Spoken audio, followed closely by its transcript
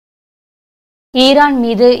Iran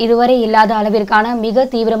மீது இதுவரை இல்லாத அளவிற்கான மிக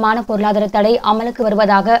தீவிரமான பொருளாதார தடை அமலுக்கு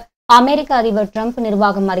வருவதாக அமெரிக்க அதிபர் டிரம்ப்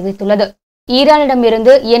நிர்வாகம் அறிவித்துள்ளது.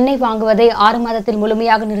 ஈரானிடமிருந்து எண்ணெய் வாங்குவதை 6 மாதத்தில்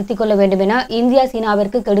முழுமையாக நிறுத்திக் கொள்ள வேண்டும் என இந்தியா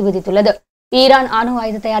சீனாவிற்கு கெடு விதித்துள்ளது. ஈரான் அணு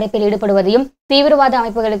ஆயுத தயாரிப்பில் ஈடுபடுவதையும் தீவிரவாத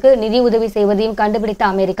அமைப்புகளுக்கு நிதி உதவி செய்வதையும் கண்டுபிடித்த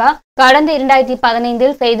அமெரிக்கா கடந்த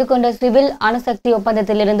 2015 செய்து கொண்ட சிவில் அணுசக்தி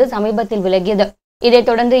ஒப்பந்தத்திலிருந்து சமீபத்தில் விலகியது. இதைத்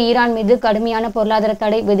தொடர்ந்து ஈரான் மீது கடுமையான பொருளாதார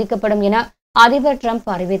தடை விதிக்கப்படும் என அதிபர் டிரம்ப்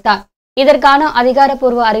அறிவித்தார். இதற்கான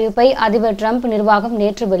அதிகாரப்பூர்வ அறிவிப்பை அதிபர் டிரம்ப் நிர்வாகம்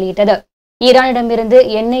நேற்று வெளியிட்டது. ஈரானிடமிருந்து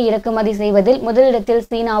எண்ணெய் இறக்குமதி செய்வதில் முதலிடத்தில்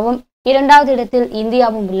சீனாவும் 2வது இடத்தில்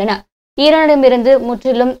இந்தியாவும் உள்ளன. ஈரானிடமிருந்து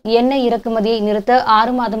முற்றிலும் எண்ணெய் இறக்குமதியை நிறுத்த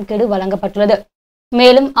 6 மாதம் கெடு வழங்கப்பட்டுள்ளது.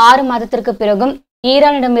 மேலும் 6 மாதத்திற்கு பிறகும்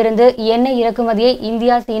ஈரானிடமிருந்து எண்ணெய் இறக்குமதியை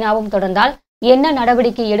இந்தியா சீனாவும் தொடர்ந்தால் என்ன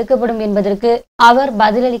நடவடிக்கை எடுக்கப்படும் என்பதற்கு அவர்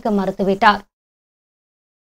பதிலளிக்க மறுத்துவிட்டார்.